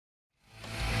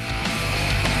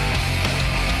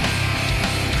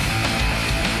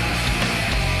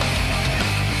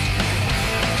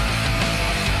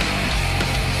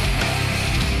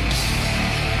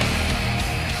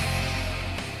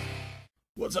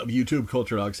up, YouTube?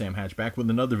 Culturedog Sam Hatch back with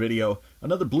another video,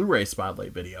 another Blu-ray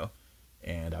Spotlight video.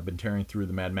 And I've been tearing through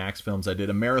the Mad Max films. I did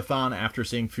a marathon after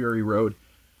seeing Fury Road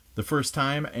the first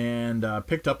time, and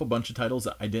picked up a bunch of titles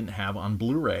that I didn't have on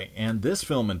Blu-ray. And this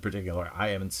film in particular, I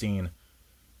haven't seen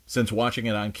since watching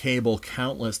it on cable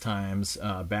countless times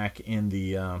back in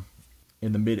the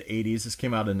mid-'80s. This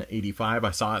came out in '85.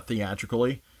 I saw it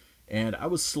theatrically, and I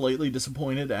was slightly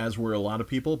disappointed, as were a lot of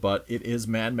people, but it is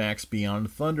Mad Max Beyond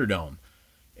Thunderdome.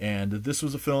 And this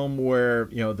was a film where,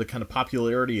 you know, the kind of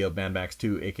popularity of Mad Max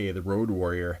 2, aka The Road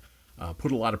Warrior,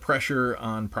 put a lot of pressure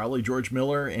on probably George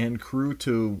Miller and crew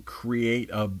to create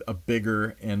a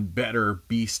bigger and better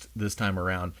beast this time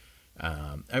around.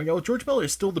 I mean, you know, George Miller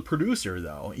is still the producer,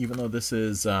 though, even though this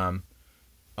is a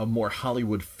more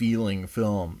Hollywood-feeling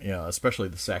film, you know, especially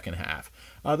the second half.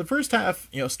 The first half,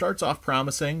 you know, starts off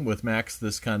promising with Max,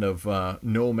 this kind of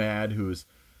nomad who's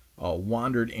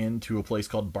wandered into a place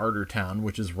called Bartertown,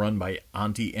 which is run by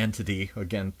Auntie Entity,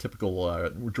 again, typical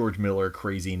George Miller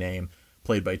crazy name,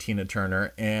 played by Tina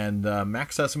Turner. And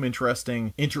Max has some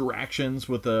interesting interactions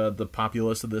with the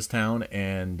populace of this town,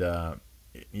 and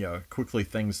you know, quickly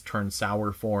things turn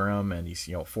sour for him, and he's,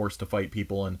 you know, forced to fight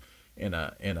people in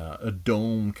a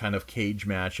dome kind of cage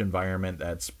match environment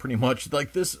that's pretty much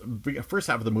like this. First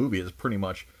half of the movie is pretty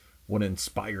much what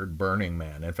inspired Burning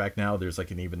Man. In fact, now there's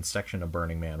like an even section of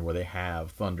Burning Man where they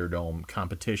have Thunderdome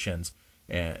competitions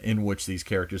in which these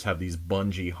characters have these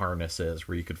bungee harnesses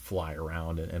where you could fly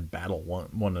around and battle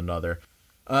one another.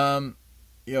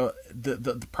 You know,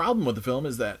 the problem with the film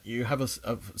is that you have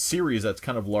a series that's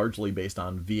kind of largely based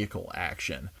on vehicle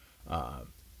action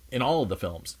in all of the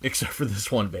films, except for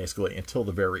this one, basically, until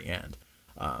the very end.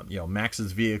 You know,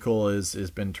 Max's vehicle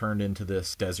has been turned into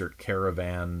this desert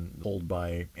caravan pulled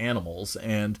by animals,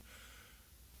 and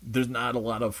there's not a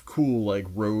lot of cool, like,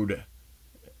 road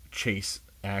chase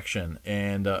action.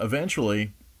 And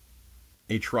eventually,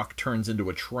 a truck turns into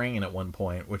a train at one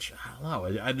point, which, I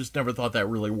don't know, I just never thought that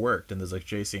really worked in this, like,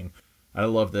 chase scene. I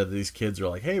love that these kids are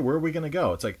like, hey, where are we going to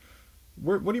go? It's like,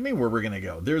 what do you mean where we're going to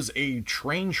go? There's a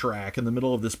train track in the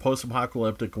middle of this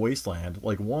post-apocalyptic wasteland.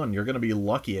 Like, one, you're going to be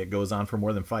lucky it goes on for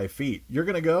more than 5 feet. You're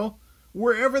going to go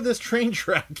wherever this train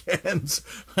track ends.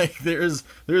 Like, there's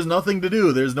nothing to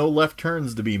do. There's no left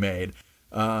turns to be made.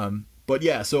 But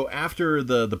yeah, so after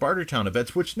the Bartertown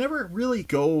events, which never really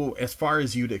go as far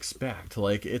as you'd expect,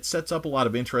 like, it sets up a lot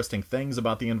of interesting things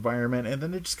about the environment, and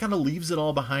then it just kind of leaves it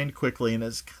all behind quickly, and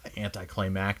it's kind of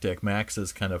anticlimactic. Max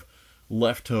is kind of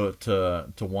left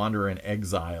to wander in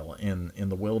exile in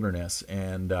the wilderness,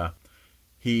 and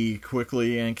he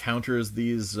quickly encounters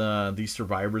these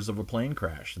survivors of a plane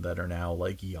crash that are now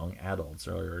like young adults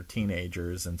or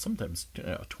teenagers, and sometimes, you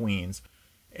know, tweens.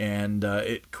 And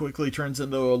it quickly turns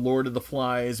into a Lord of the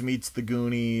Flies meets the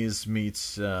Goonies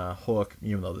meets Hook,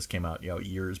 even though this came out, you know,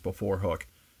 years before Hook.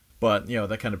 But, you know,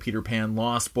 that kind of Peter Pan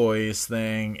Lost Boys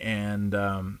thing. And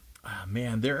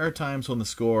man, there are times when the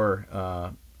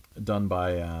score done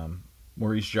by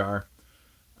Maurice Jarre,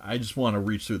 I just want to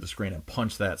reach through the screen and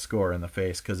punch that score in the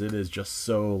face, because it is just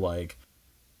so, like,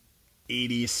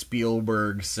 80s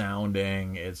Spielberg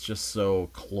sounding. It's just so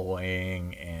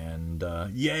cloying, and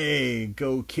yay,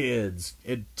 go kids,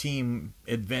 team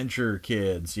adventure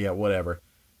kids, yeah, whatever.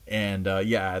 And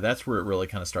yeah, that's where it really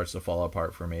kind of starts to fall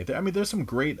apart for me. I mean, there's some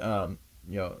great you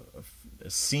know,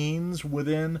 scenes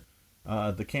within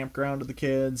the campground of the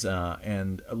kids,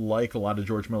 and like a lot of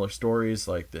George Miller stories,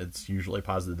 like, it's usually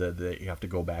posited that you have to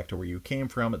go back to where you came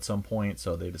from at some point,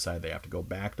 so they decide they have to go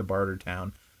back to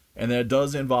Bartertown. And then it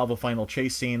does involve a final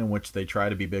chase scene in which they try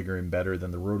to be bigger and better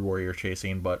than the Road Warrior chase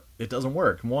scene, but it doesn't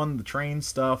work. One, the train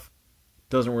stuff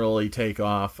doesn't really take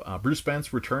off. Bruce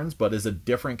Spence returns, but is a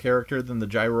different character than the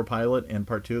gyro pilot in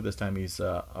part 2. This time he's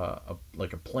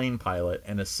like a plane pilot,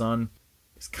 and his son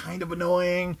is kind of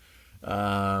annoying.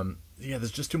 Yeah,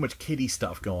 there's just too much kiddie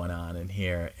stuff going on in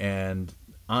here. And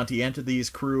Auntie Entity's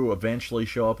crew eventually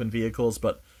show up in vehicles,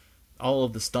 but all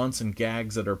of the stunts and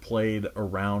gags that are played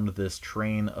around this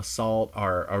train assault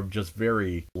are just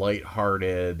very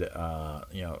lighthearted,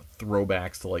 you know,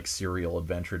 throwbacks to, like, serial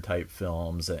adventure type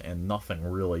films, and nothing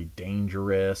really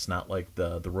dangerous, not like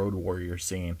the Road Warrior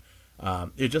scene.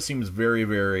 It just seems very,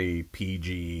 very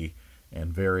PG,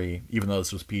 and very, even though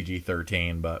this was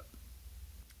PG-13, but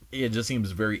it just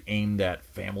seems very aimed at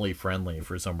family friendly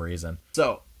for some reason.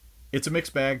 So it's a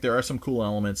mixed bag. There are some cool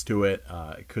elements to it.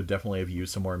 It could definitely have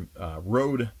used some more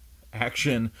road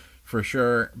action for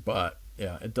sure, but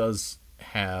yeah, it does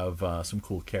have some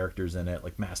cool characters in it,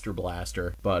 like Master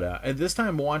Blaster. But at this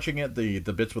time watching it, the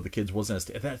bits with the kids wasn't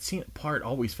as... That scene part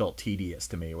always felt tedious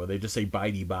to me, where they just say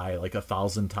bitey bye like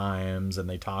 1,000 times, and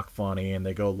they talk funny, and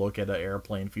they go look at an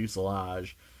airplane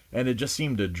fuselage. And it just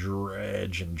seemed to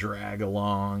dredge and drag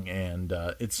along, and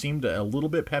it seemed a little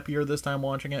bit peppier this time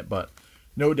watching it, but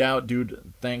no doubt,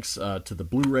 dude, thanks to the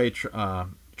Blu-ray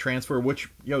transfer, which,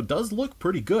 does look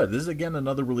pretty good. This is, again,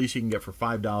 another release you can get for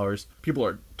 $5. People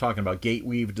are talking about gate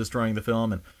weave destroying the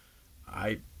film, and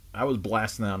I was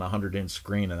blasting that on a 100-inch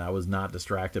screen, and I was not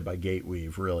distracted by gate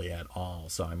weave really at all.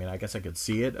 So, I mean, I guess I could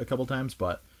see it a couple times,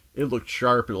 but it looked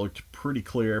sharp, it looked pretty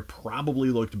clear, probably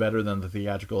looked better than the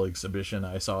theatrical exhibition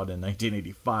I saw it in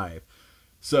 1985.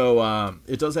 So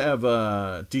it does have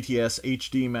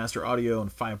DTS-HD Master audio in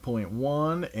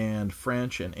 5.1 and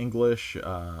French and English,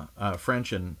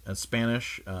 French and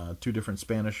Spanish, 2 different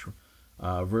Spanish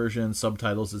versions,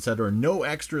 subtitles, etc. No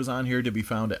extras on here to be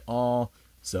found at all.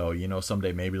 So,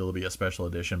 someday maybe there'll be a special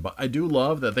edition. But I do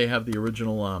love that they have the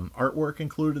original artwork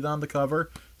included on the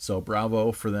cover. So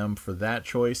bravo for them for that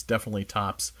choice. Definitely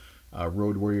tops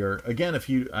Road Warrior. Again,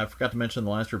 I forgot to mention in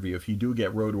the last review, if you do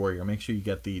get Road Warrior, make sure you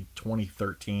get the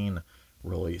 2013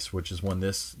 release, which is when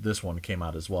this one came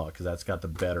out as well, because that's got the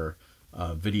better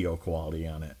video quality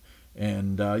on it.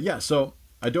 And yeah, so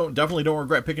I definitely don't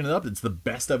regret picking it up. It's the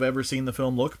best I've ever seen the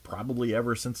film look, probably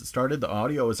ever since it started. The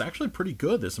audio is actually pretty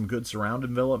good. There's some good surround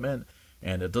envelopment,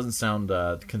 and it doesn't sound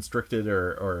constricted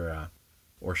or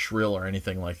shrill or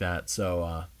anything like that.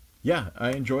 So yeah,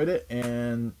 I enjoyed it,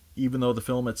 and even though the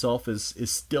film itself is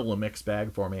still a mixed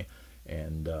bag for me,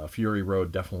 and Fury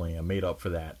Road definitely made up for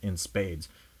that in spades.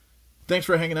 Thanks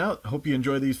for hanging out. Hope you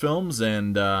enjoy these films,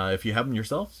 and if you have them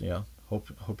yourselves,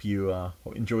 hope you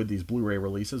enjoyed these Blu-ray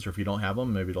releases, or if you don't have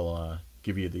them, maybe it'll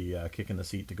give you the kick in the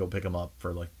seat to go pick them up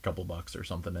for like a couple bucks or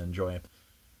something and enjoy them.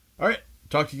 All right,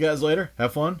 talk to you guys later.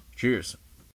 Have fun. Cheers.